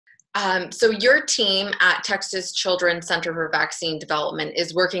So your team at Texas Children's Center for Vaccine Development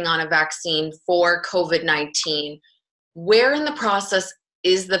is working on a vaccine for COVID-19. Where in the process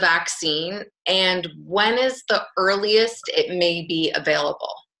is the vaccine, and when is the earliest it may be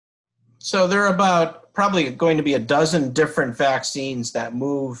available? So there are about probably going to be a dozen different vaccines that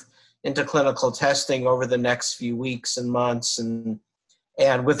move into clinical testing over the next few weeks and months, and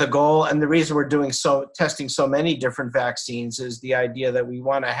with a goal. And the reason we're doing testing so many different vaccines is the idea that we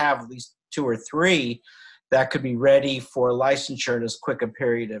want to have at least 2 or 3 that could be ready for licensure in as quick a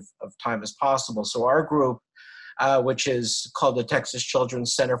period of time as possible. So our group, which is called the Texas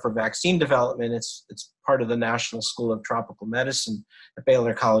Children's Center for Vaccine Development, it's part of the National School of Tropical Medicine at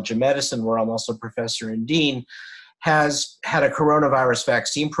Baylor College of Medicine, where I'm also professor and dean, has had a coronavirus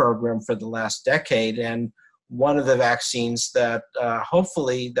vaccine program for the last decade. And one of the vaccines that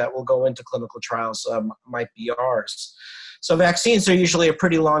hopefully that will go into clinical trials might be ours. So vaccines are usually a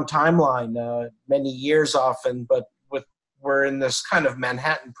pretty long timeline, many years often, but we're in this kind of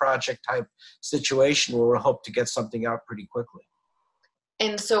Manhattan Project type situation where we hope to get something out pretty quickly.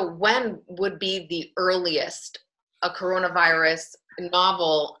 And so when would be the earliest a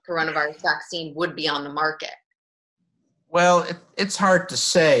novel coronavirus vaccine would be on the market? Well, it's hard to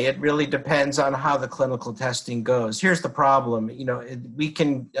say. It really depends on how the clinical testing goes. Here's the problem. We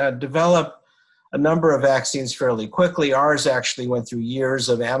can develop a number of vaccines fairly quickly. Ours actually went through years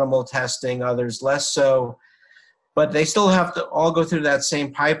of animal testing, others less so. But they still have to all go through that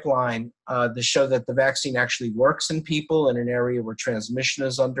same pipeline to show that the vaccine actually works in people in an area where transmission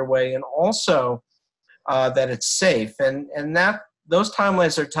is underway, and also that it's safe. And those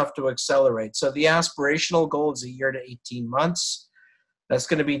timelines are tough to accelerate. So the aspirational goal is a year to 18 months. That's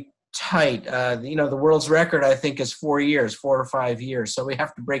going to be tight. The world's record, I think, is 4 years, 4 or 5 years. So we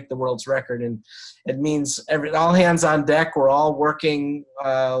have to break the world's record. And it means all hands on deck. We're all working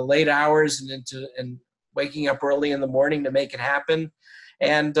late hours and waking up early in the morning to make it happen.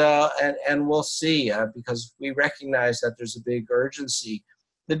 And we'll see, because we recognize that there's a big urgency.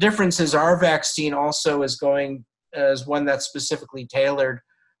 The difference is our vaccine also is going as one that's specifically tailored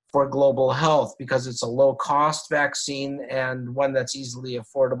for global health, because it's a low-cost vaccine and one that's easily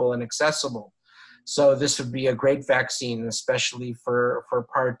affordable and accessible. So this would be a great vaccine, especially for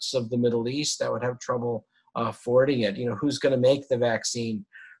parts of the Middle East that would have trouble affording it. Who's going to make the vaccine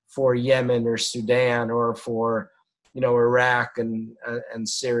for Yemen or Sudan or for Iraq and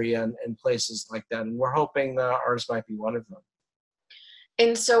Syria and places like that? And we're hoping ours might be one of them.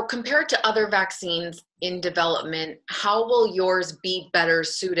 And so compared to other vaccines in development, how will yours be better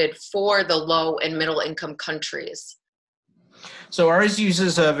suited for the low and middle income countries? So ours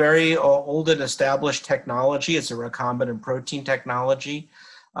uses a very old and established technology. It's a recombinant protein technology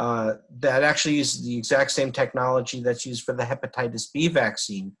that actually uses the exact same technology that's used for the hepatitis B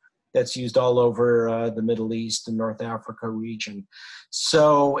vaccine that's used all over the Middle East and North Africa region.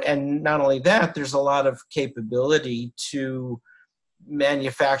 So, and not only that, there's a lot of capability to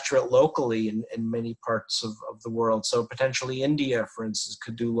manufacture it locally in many parts of the world. So potentially India, for instance,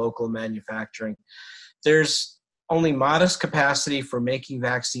 could do local manufacturing. There's only modest capacity for making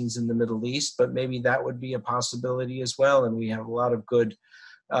vaccines in the Middle East, but maybe that would be a possibility as well. And we have a lot of good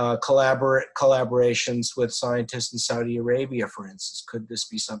collaborations with scientists in Saudi Arabia, for instance. Could this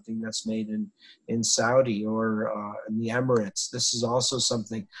be something that's made in Saudi or in the Emirates? This is also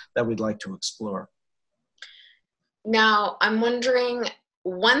something that we'd like to explore. Now, I'm wondering,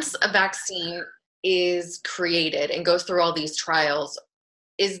 once a vaccine is created and goes through all these trials,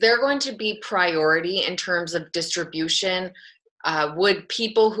 is there going to be priority in terms of distribution? Would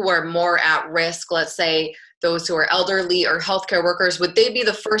people who are more at risk, let's say those who are elderly or healthcare workers, would they be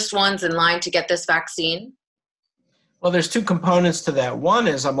the first ones in line to get this vaccine? Well, there's 2 components to that. One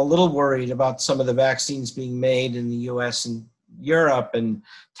is I'm a little worried about some of the vaccines being made in the US and Europe and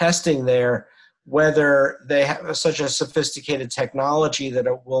testing there, whether they have such a sophisticated technology that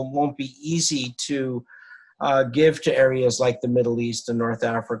it won't be easy to give to areas like the Middle East and North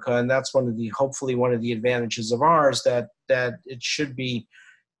Africa. And that's hopefully one of the advantages of ours, that it should be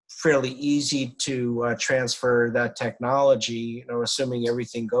fairly easy to transfer that technology, assuming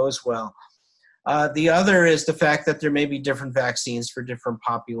everything goes well. The other is the fact that there may be different vaccines for different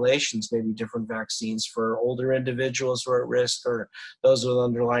populations, maybe different vaccines for older individuals who are at risk or those with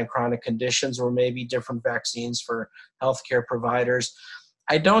underlying chronic conditions, or maybe different vaccines for healthcare providers.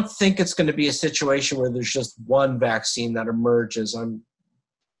 I don't think it's going to be a situation where there's just one vaccine that emerges. I'm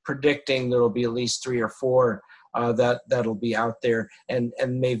predicting there will be at least 3 or 4 that'll be out there and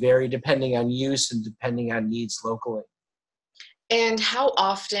may vary depending on use and depending on needs locally. And how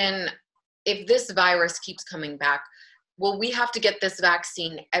often, if this virus keeps coming back, will we have to get this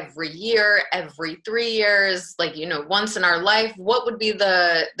vaccine every year, every 3 years, like, once in our life? What would be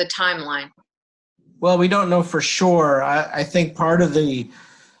the timeline? Well, we don't know for sure. I think part of the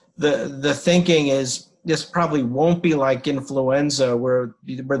thinking is this probably won't be like influenza where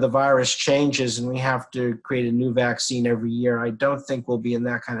the virus changes and we have to create a new vaccine every year. I don't think we'll be in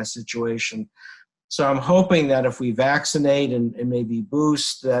that kind of situation. So I'm hoping that if we vaccinate and maybe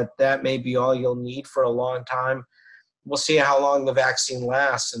boost, that may be all you'll need for a long time. We'll see how long the vaccine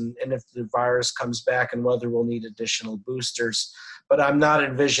lasts and if the virus comes back and whether we'll need additional boosters. But I'm not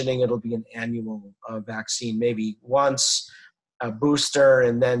envisioning it'll be an annual vaccine, maybe once a booster,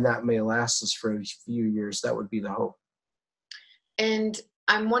 and then that may last us for a few years. That would be the hope. And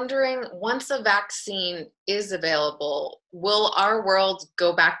I'm wondering, once a vaccine is available, will our world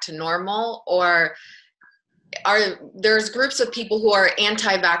go back to normal, or there's groups of people who are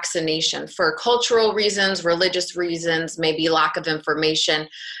anti-vaccination for cultural reasons, religious reasons, maybe lack of information?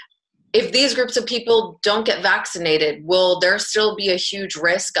 If these groups of people don't get vaccinated, will there still be a huge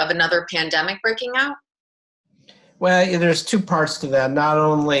risk of another pandemic breaking out? Well, there's two parts to that, not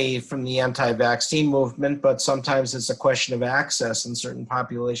only from the anti-vaccine movement, but sometimes it's a question of access, and certain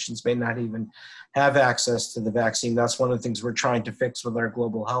populations may not even have access to the vaccine. That's one of the things we're trying to fix with our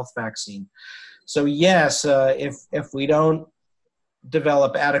global health vaccine. So yes, if we don't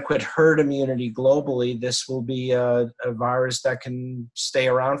develop adequate herd immunity globally, this will be a virus that can stay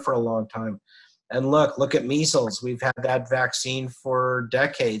around for a long time. And look at measles. We've had that vaccine for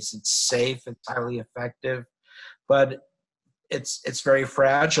decades. It's safe, it's highly effective, but it's very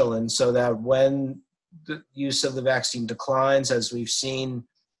fragile. And so that when the use of the vaccine declines, as we've seen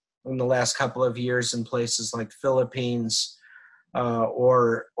in the last couple of years in places like Philippines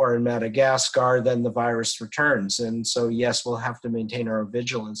or in Madagascar, then the virus returns. And so, yes, we'll have to maintain our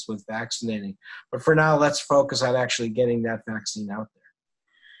vigilance with vaccinating. But for now, let's focus on actually getting that vaccine out there.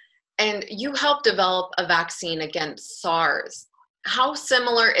 And you helped develop a vaccine against SARS. How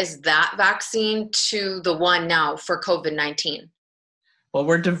similar is that vaccine to the one now for COVID-19? Well,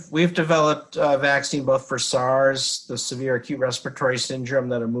 we've developed a vaccine both for SARS, the severe acute respiratory syndrome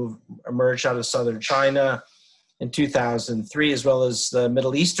that emerged out of southern China in 2003, as well as the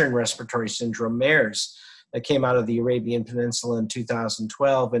Middle Eastern respiratory syndrome, MERS, that came out of the Arabian Peninsula in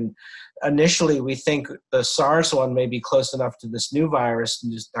 2012. And initially, we think the SARS one may be close enough to this new virus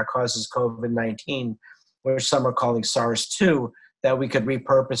that causes COVID-19, which some are calling SARS-2, that we could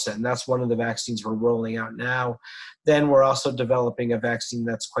repurpose it. And that's one of the vaccines we're rolling out now. Then we're also developing a vaccine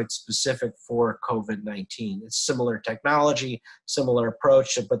that's quite specific for COVID-19. It's similar technology, similar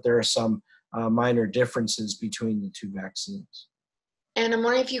approach, but there are some minor differences between the two vaccines. And I'm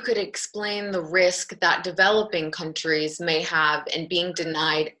wondering if you could explain the risk that developing countries may have in being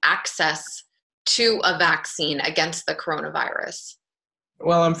denied access to a vaccine against the coronavirus.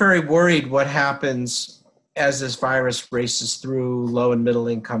 Well, I'm very worried what happens as this virus races through low and middle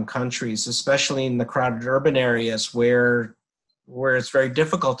income countries, especially in the crowded urban areas where it's very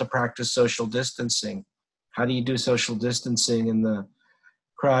difficult to practice social distancing. How do you do social distancing in the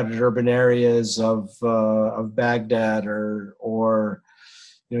crowded urban areas of Baghdad or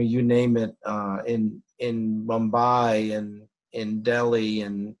you name it, in Mumbai and in Delhi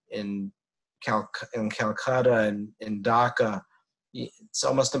and in Calcutta and in Dhaka? It's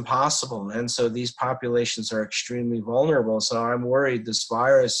almost impossible. And so these populations are extremely vulnerable. So I'm worried this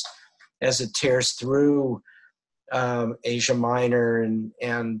virus, as it tears through Asia Minor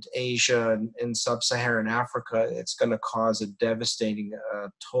and Asia and sub-Saharan Africa, it's going to cause a devastating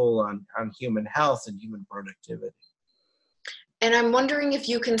toll on human health and human productivity. And I'm wondering if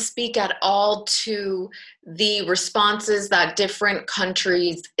you can speak at all to the responses that different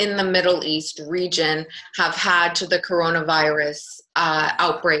countries in the Middle East region have had to the coronavirus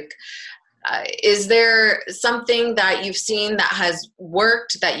outbreak. Is there something that you've seen that has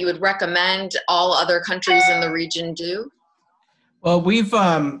worked that you would recommend all other countries in the region do? Well,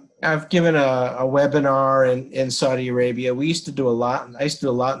 I've given a webinar in Saudi Arabia. I used to do a lot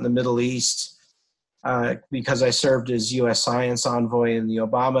in the Middle East. Because I served as US Science Envoy in the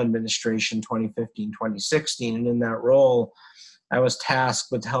Obama administration 2015-2016, and in that role, I was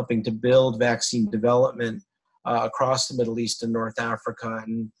tasked with helping to build vaccine development across the Middle East and North Africa,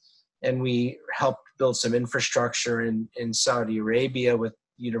 and we helped build some infrastructure in Saudi Arabia with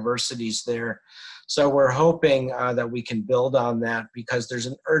universities there. So we're hoping that we can build on that because there's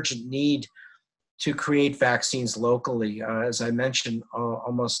an urgent need to create vaccines locally. As I mentioned,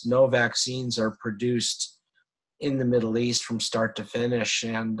 almost no vaccines are produced in the Middle East from start to finish.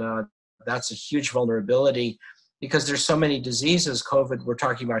 And that's a huge vulnerability because there's so many diseases. We're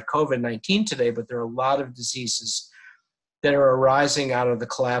talking about COVID-19 today, but there are a lot of diseases that are arising out of the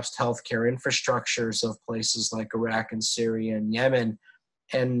collapsed healthcare infrastructures of places like Iraq and Syria and Yemen.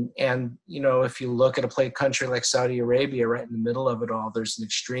 And if you look at a country like Saudi Arabia, right in the middle of it all, there's an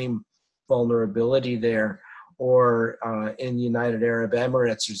extreme vulnerability there. Or in the United Arab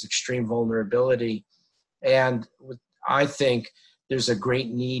Emirates, there's extreme vulnerability. And I think there's a great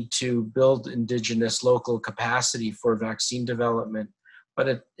need to build indigenous local capacity for vaccine development,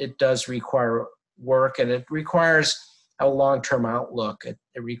 but it does require work, and it requires a long-term outlook. It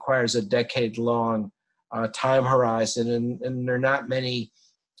requires a decade-long time horizon, and there are not many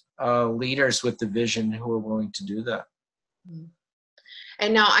leaders with the vision who are willing to do that.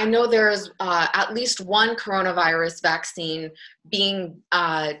 And now I know there's at least one coronavirus vaccine being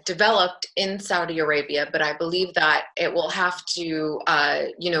developed in Saudi Arabia, but I believe that it will have to,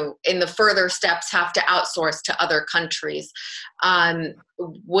 in the further steps, have to outsource to other countries.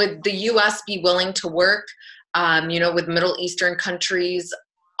 Would the US be willing to work, with Middle Eastern countries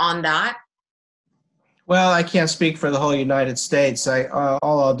on that? Well, I can't speak for the whole United States.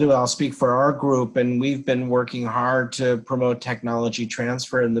 I'll speak for our group, and we've been working hard to promote technology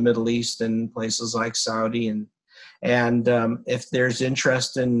transfer in the Middle East and places like Saudi. And if there's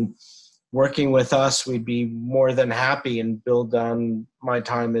interest in working with us, we'd be more than happy and build on my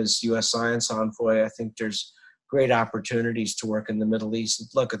time as US Science Envoy. I think there's great opportunities to work in the Middle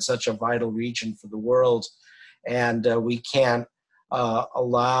East. Look, it's such a vital region for the world, and we can't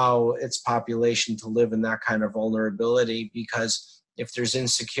allow its population to live in that kind of vulnerability, because if there's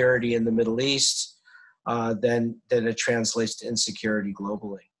insecurity in the Middle East, then it translates to insecurity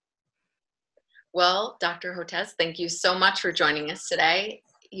globally. Well, Dr. Hotez, thank you so much for joining us today.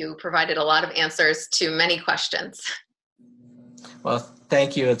 You provided a lot of answers to many questions. Well,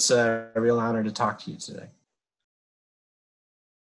 thank you. It's a real honor to talk to you today.